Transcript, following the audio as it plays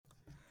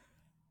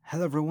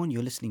Hello, everyone.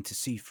 You're listening to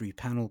See Through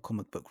Panel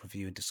Comic Book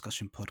Review and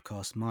Discussion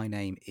Podcast. My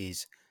name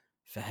is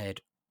Fahed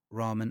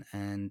Rahman,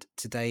 and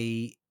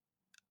today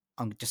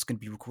I'm just going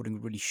to be recording a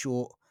really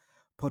short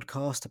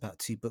podcast about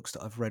two books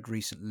that I've read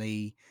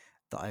recently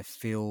that I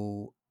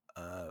feel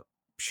uh,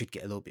 should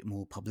get a little bit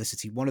more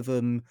publicity. One of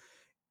them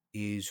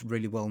is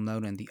really well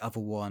known, and the other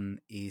one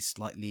is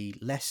slightly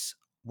less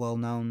well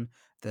known.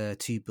 The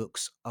two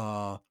books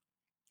are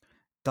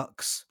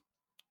Ducks,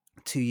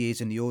 2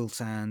 Years in the Oil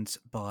Sands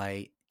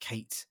by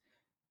Kate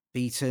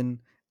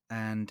Beaton,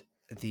 and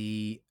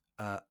the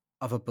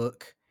other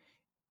book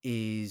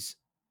is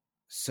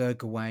Sir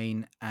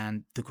Gawain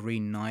and the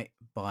Green Knight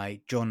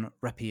by John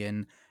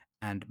Reppion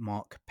and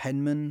Mark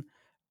Penman.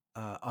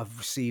 I've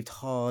received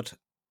hard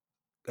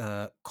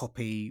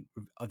copy.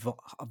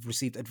 I've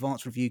received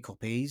advanced review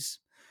copies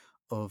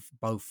of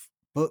both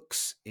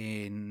books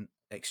in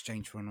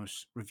exchange for an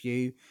honest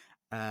review.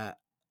 I'm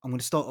going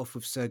to start off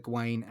with Sir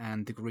Gawain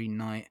and the Green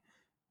Knight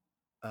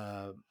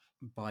uh,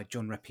 by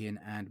John Reppion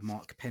and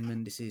Mark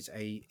Penman.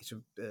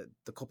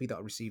 The copy that I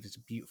received is a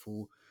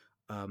beautiful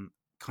kind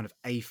of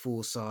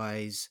A4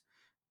 size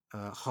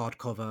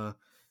hardcover,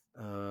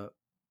 uh,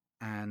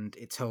 and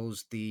it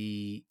tells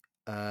the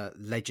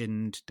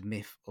legend, the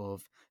myth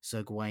of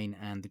Sir Gawain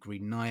and the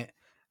Green Knight,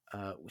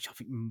 which I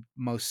think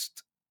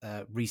most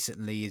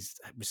recently has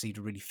received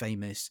a really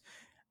famous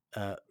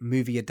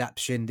movie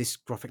adaptation. This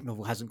graphic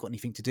novel hasn't got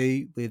anything to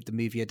do with the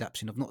movie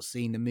adaptation. I've not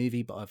seen the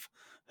movie, but I've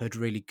heard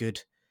really good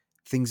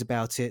things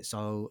about it.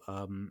 So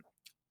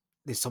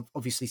there's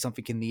obviously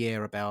something in the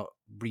air about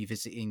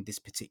revisiting this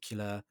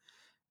particular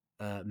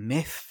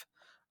myth,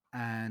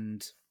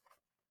 and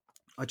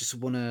I just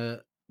want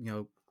to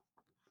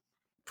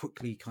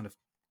quickly kind of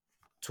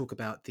talk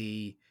about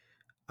the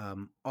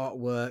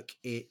artwork.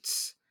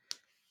 It's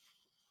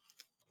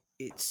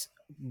it's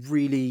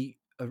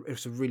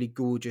a really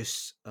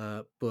gorgeous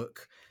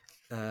book.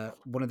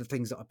 One of the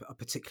things that I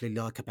particularly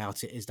like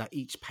about it is that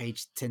each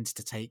page tends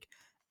to take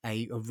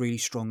a really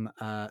strong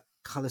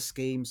color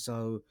scheme.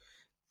 So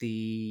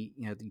the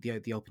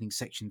opening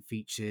section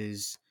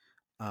features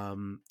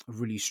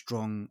really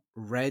strong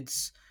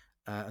reds,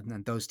 and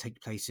then those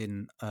take place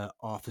in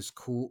Arthur's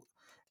court.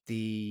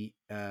 The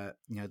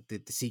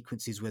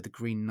sequences where the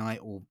Green Knight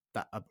or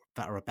that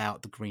are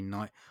about the Green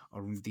Knight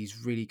are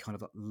these really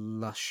kind of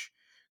lush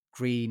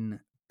green,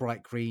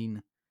 bright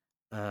green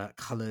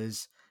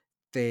colors.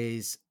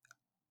 There's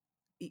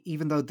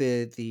even though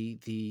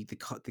the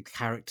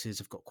characters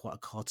have got quite a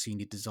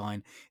cartoony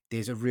design,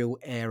 there's a real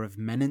air of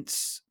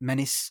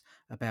menace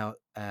about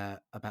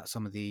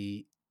some of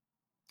the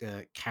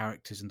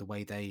characters and the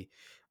way they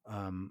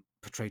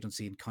portrayed on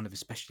scene. Kind of,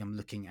 especially, I'm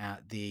looking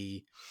at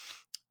the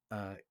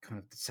kind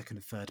of the second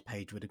and third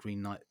page where the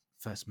Green Knight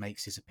first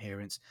makes his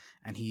appearance,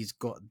 and he's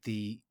got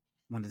the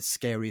one of the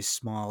scariest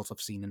smiles I've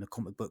seen in a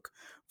comic book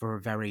for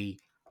a very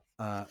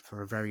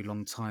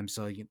long time.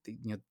 So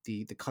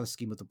the color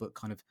scheme of the book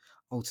kind of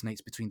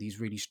alternates between these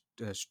really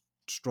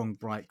strong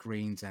bright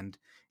greens and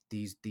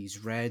these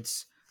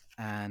reds,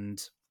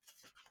 and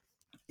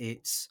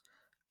it's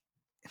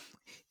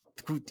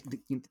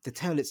the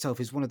tale itself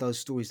is one of those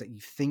stories that you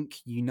think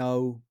you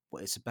know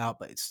what it's about,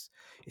 but it's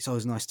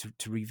always nice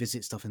to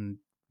revisit stuff and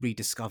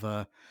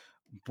rediscover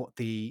what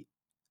the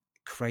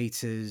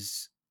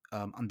creators'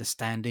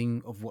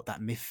 understanding of what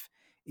that myth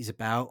is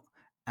about.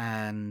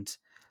 And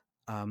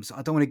so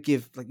I don't want to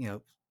give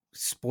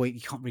spoil.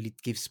 You can't really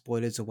give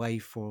spoilers away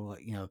for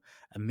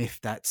a myth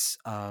that's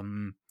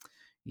you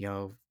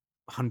know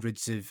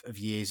hundreds of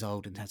years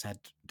old and has had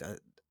uh,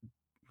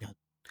 you know,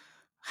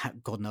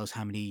 God knows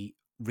how many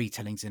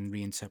retellings and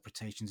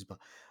reinterpretations. But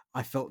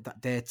I felt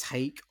that their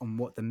take on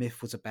what the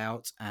myth was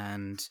about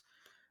and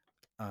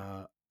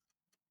uh,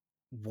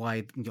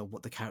 why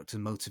what the characters'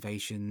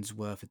 motivations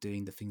were for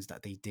doing the things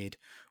that they did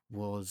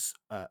was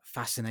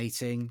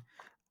fascinating,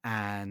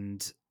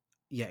 and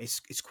yeah,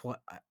 it's quite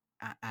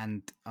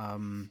and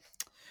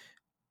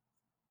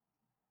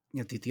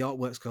the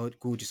artwork's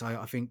gorgeous.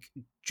 I think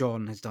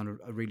John has done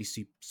a really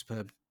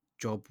superb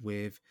job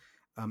with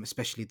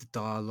especially the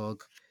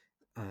dialogue.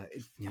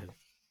 It, you know,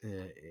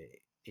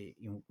 it,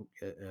 you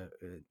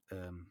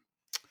know,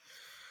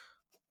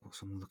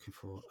 what's I'm looking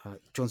for?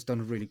 John's done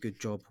a really good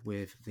job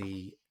with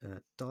the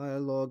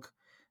dialogue.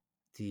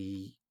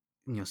 The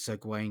Sir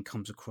Gawain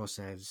comes across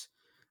as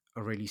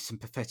a really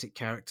sympathetic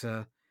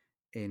character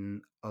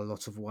in a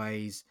lot of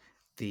ways.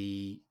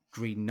 The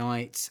Green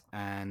Knight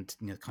and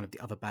kind of the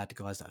other bad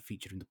guys that are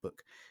featured in the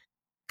book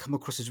come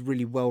across as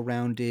really well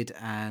rounded,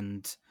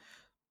 and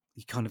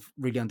you kind of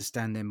really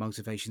understand their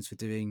motivations for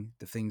doing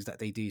the things that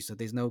they do. So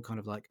there's no kind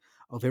of like,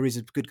 oh, there is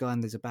a good guy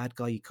and there's a bad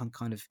guy. You can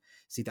kind of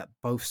see that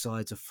both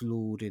sides are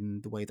flawed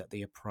in the way that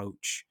they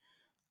approach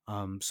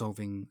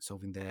solving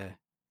their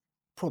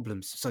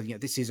problems. So yeah,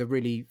 this is a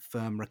really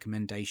firm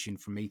recommendation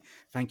from me.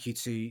 Thank you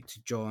to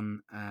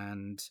John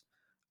and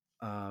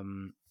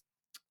um,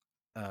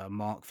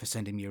 Mark for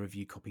sending me a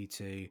review copy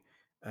to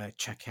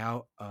check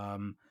out.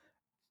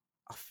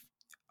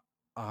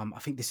 I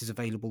think this is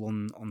available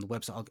on the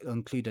website. I'll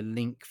include a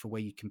link for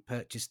where you can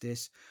purchase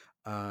this.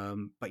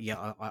 But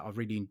yeah, I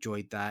really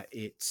enjoyed that.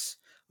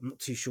 I'm not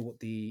too sure what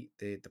the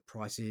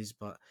price is,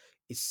 but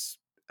it's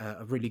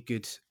a really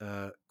good,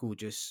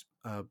 gorgeous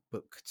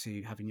book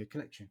to have in your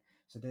collection.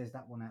 So there's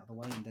that one out of the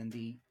way, and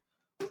then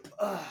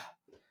uh,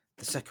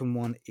 the second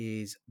one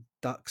is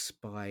Ducks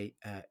by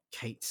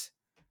Kate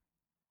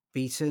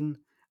Beaton,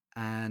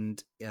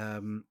 and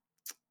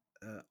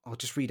I'll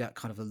just read out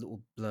kind of a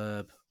little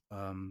blurb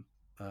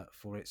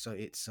for it. So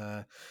it's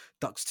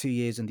Ducks 2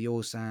 Years in the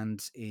Oil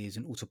Sands is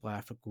an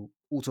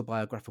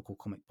autobiographical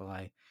comic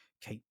by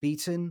Kate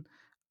Beaton.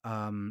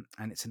 And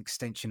it's an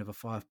extension of a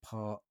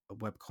 5-part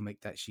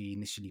webcomic that she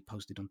initially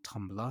posted on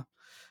Tumblr.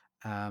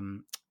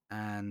 Um,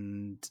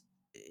 and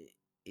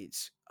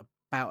it's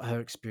about her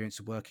experience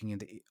of working in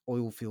the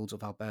oil fields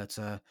of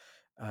Alberta,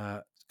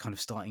 kind of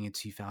starting in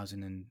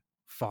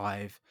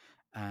 2005,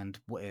 and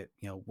what it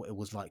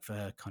was like for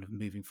her, kind of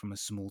moving from a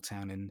small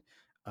town in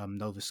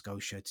Nova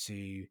Scotia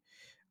to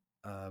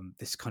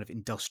this kind of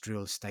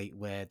industrial estate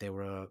where there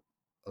were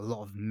a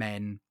lot of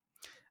men.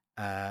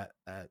 Kind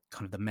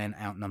of the men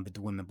outnumbered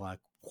the women by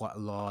quite a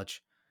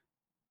large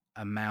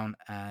amount,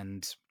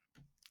 and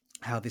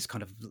how this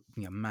kind of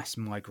mass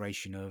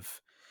migration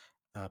of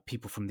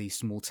people from these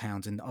small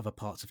towns in other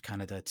parts of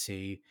Canada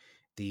to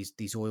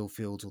these oil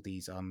fields, or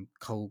these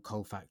coal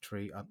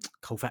factories,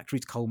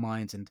 coal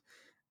mines, and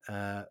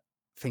uh,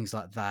 things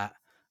like that,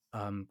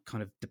 kind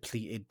of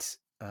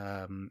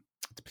um,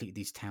 depleted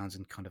these towns,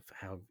 and kind of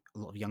how a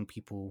lot of young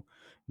people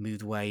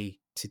moved away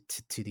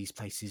to these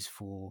places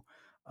for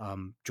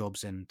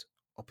jobs and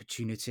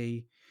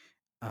opportunity.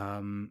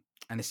 And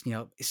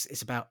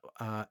it's about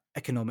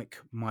economic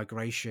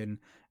migration,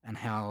 and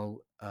how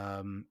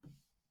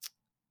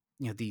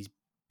these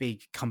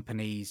big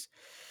companies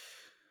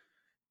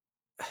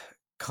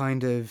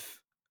kind of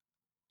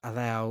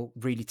allow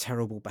really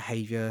terrible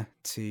behavior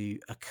to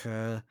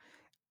occur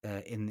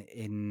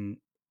in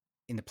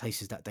the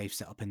places that they've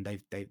set up, and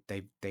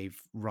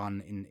they've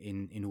run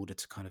in order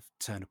to kind of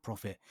turn a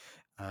profit.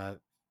 uh,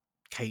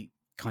 Kate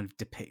kind of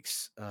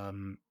depicts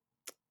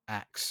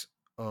acts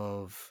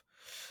of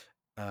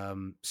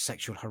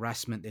sexual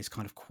harassment. There's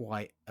kind of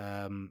quite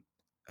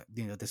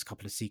there's a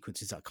couple of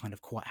sequences that are kind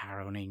of quite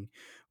harrowing,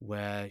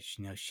 where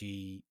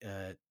she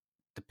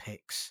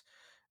depicts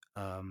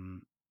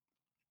um,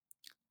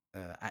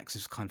 acts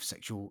of kind of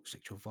sexual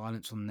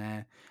violence on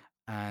there.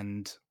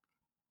 And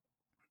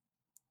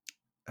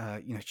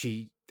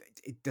she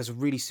it does a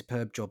really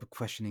superb job of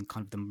questioning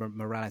kind of the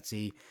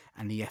morality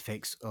and the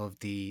ethics of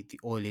the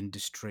oil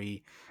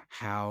industry,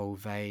 how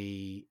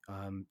they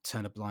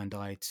turn a blind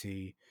eye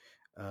to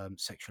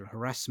sexual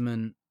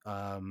harassment,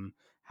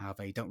 how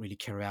they don't really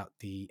care about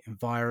the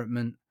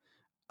environment,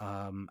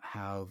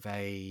 how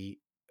they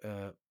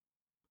uh,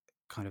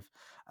 kind of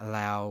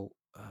allow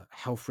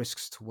health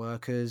risks to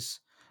workers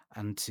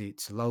and to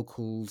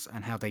locals,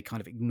 and how they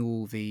kind of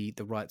ignore the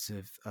rights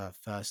of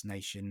First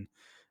Nation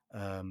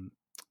um,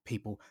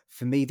 people.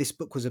 For me, this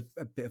book was a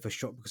bit of a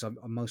shock, because I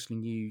mostly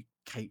knew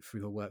Kate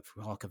through her work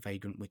through Harker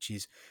Vagrant, which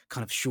is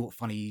kind of short,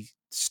 funny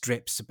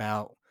strips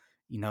about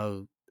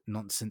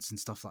nonsense and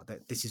stuff like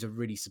that. This is a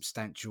really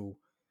substantial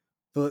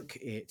book.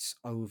 It's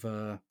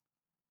over.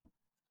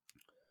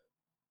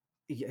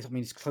 I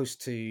mean, it's close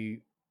to,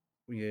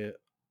 yeah,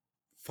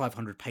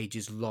 500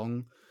 pages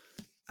long,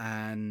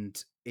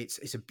 and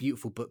it's a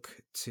beautiful book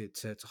to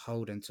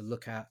hold and to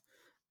look at.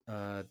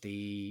 Uh,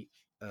 the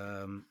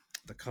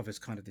the cover's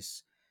kind of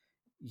this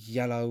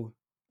yellow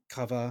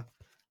cover.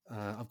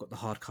 I've got the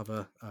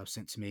hardcover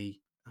sent to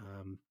me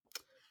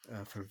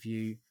for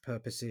review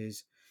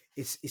purposes.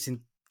 It's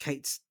in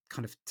Kate's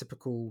kind of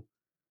typical,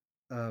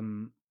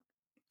 um,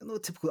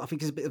 not typical. I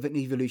think it's a bit of an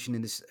evolution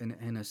in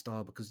in her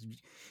style, because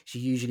she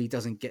usually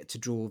doesn't get to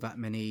draw that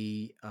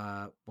many.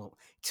 Well,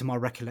 to my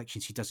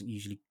recollection, she doesn't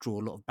usually draw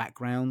a lot of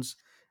backgrounds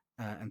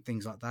and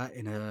things like that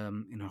in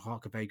her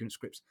Harker Vagrant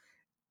scripts.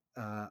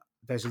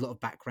 There's a lot of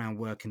background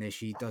work in there.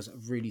 She does a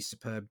really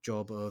superb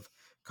job of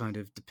kind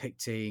of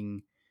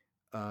depicting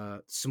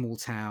small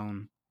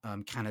town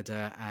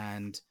Canada,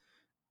 and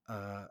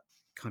uh,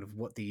 kind of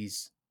what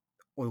these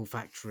oil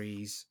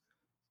factories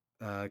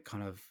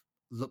kind of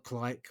look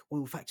like.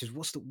 Oil factories.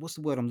 What's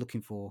the word I'm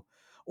looking for?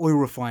 Oil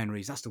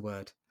refineries. That's the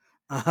word.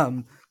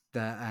 Um,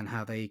 and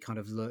how they kind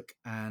of look.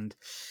 And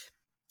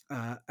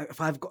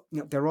if I've got,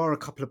 there are a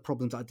couple of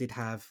problems that I did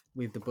have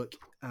with the book.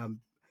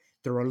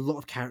 There are a lot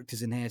of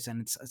characters in here,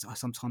 and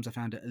sometimes I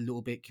found it a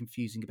little bit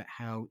confusing about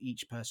how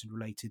each person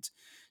related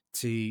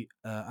to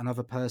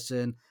another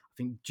person. I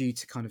think due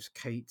to kind of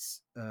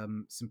Kate's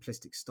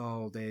simplistic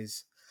style,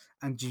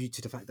 and due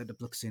to the fact that the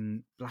book's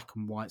in black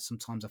and white,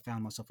 sometimes I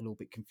found myself a little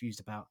bit confused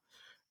about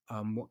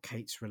what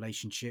Kate's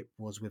relationship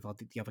was with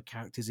the other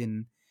characters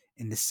in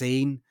the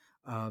scene.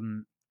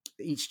 Um,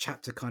 each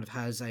chapter kind of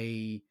has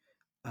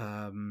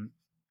um,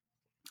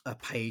 a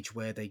page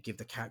where they give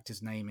the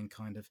character's name and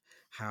kind of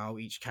how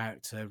each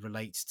character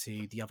relates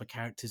to the other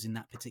characters in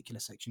that particular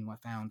section.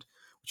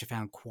 Which I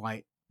found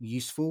quite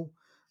useful.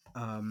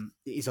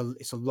 It's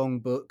a long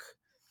book.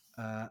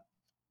 uh,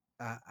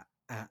 uh,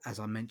 as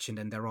I mentioned,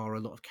 and there are a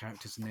lot of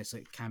characters in there, so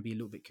it can be a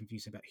little bit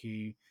confusing about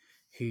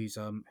who's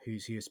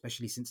who,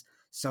 especially since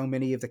so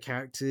many of the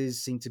characters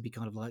seem to be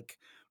kind of like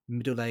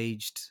middle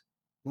aged,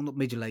 well, not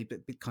middle aged,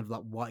 but kind of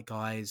like white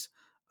guys,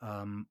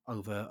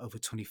 over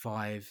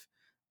 25,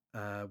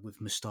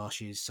 with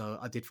moustaches. So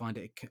I did find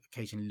it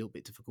occasionally a little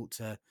bit difficult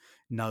to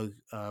know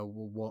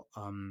what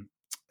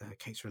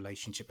Kate's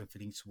relationship and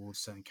feelings towards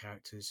certain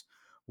characters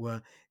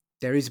were.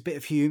 There is a bit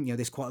of humor.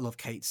 There's quite a lot of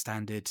Kate's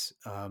standard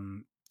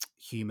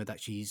humor that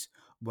she's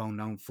well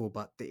known for,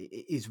 but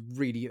it is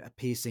really a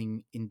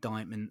piercing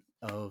indictment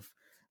of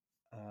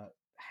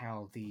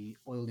how the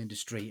oil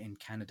industry in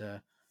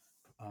Canada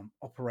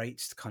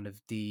operates, kind of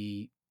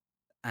the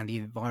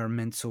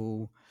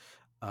environmental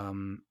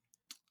um,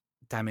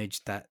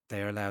 damage that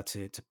they're allowed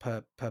to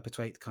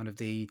perpetuate. Kind of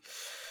the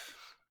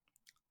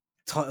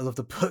title of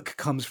the book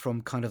comes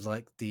from kind of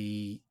like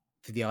the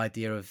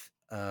idea of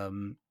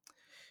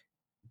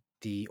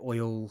the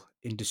oil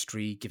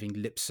industry giving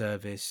lip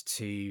service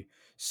to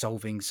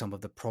solving some of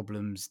the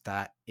problems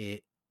that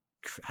it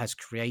has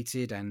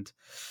created. And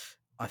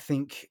I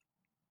think,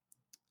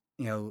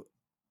 you know,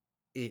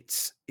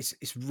 it's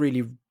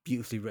really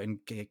beautifully written.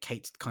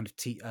 Kate kind of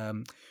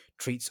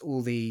treats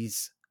all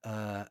these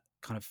kind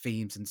of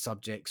themes and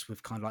subjects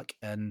with kind of like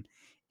an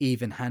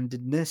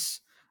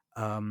even-handedness.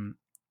 Um,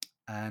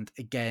 and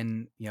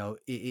again,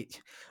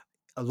 it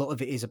a lot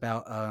of it is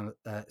about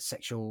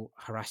sexual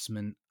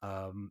harassment,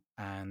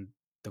 and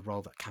the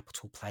role that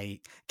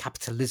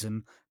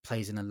capitalism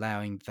plays in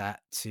allowing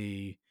that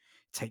to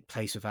take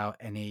place without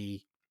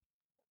any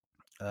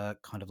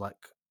kind of like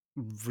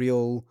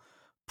real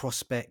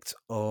prospect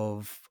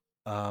of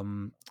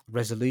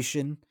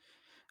resolution.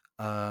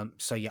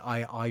 So yeah,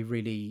 I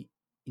really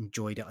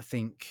enjoyed it. I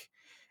think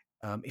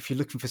if you're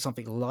looking for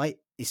something light,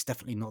 it's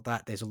definitely not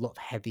that. There's a lot of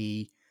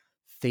heavy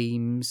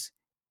themes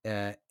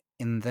uh,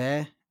 in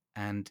there,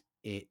 and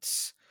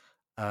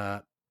uh,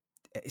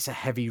 it's a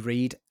heavy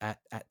read at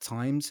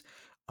times.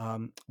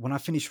 When I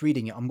finished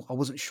reading it, I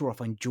wasn't sure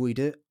if I enjoyed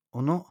it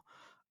or not.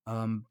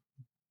 Um,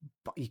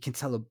 but you can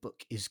tell a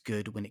book is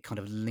good when it kind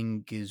of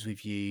lingers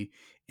with you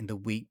in the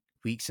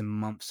weeks and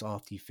months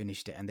after you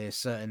finished it. And there's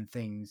certain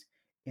things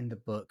in the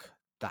book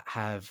that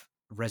have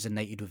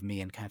resonated with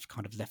me and have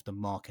kind of left a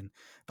mark, and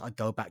that I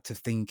go back to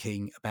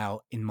thinking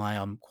about in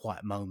my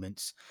quiet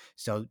moments.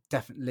 So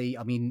definitely,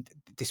 I mean,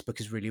 this book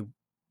has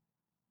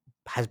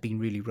been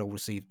really well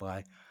received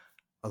by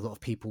a lot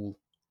of people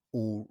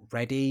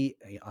already.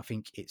 I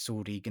think it's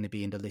already going to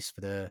be in the list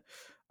for the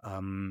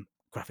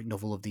graphic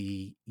novel of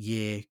the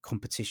year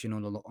competition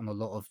on a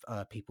lot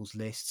of people's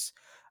lists.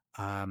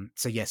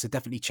 So yeah, so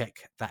definitely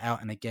check that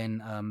out. And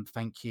again,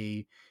 thank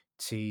you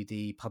to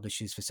the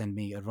publishers for sending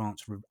me an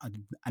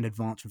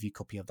advanced review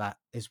copy of that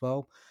as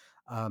well.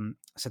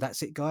 So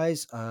that's it,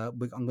 guys. I'm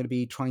going to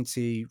be trying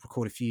to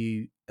record a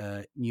few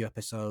new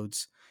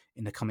episodes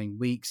in the coming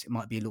weeks. It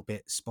might be a little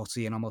bit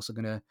spotty, and I'm also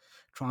going to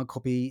try and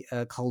copy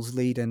Cole's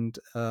lead and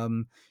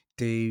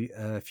do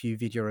a few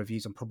video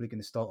reviews. I'm probably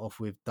going to start off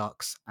with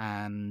Ducks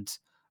and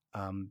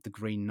the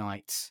Green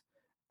Knight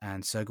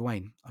and Sir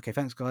Gawain. Okay,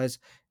 thanks, guys.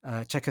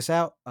 Check us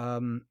out.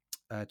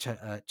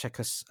 Check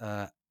us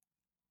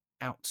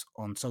out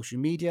on social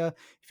media.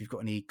 If you've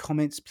got any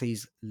comments,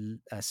 please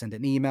send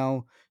an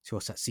email to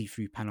us at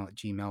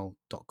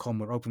seafoodpanel@gmail.com.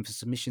 We're open for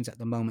submissions at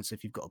the moment, so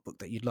if you've got a book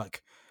that you'd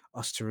like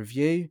us to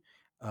review,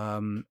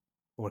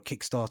 or a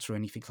Kickstarter or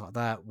anything like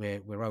that,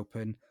 we're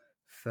open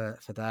for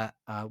that.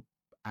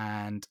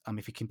 And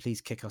if you can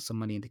please kick us some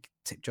money in the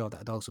tip jar,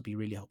 that'd also be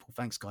really helpful.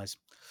 Thanks, guys.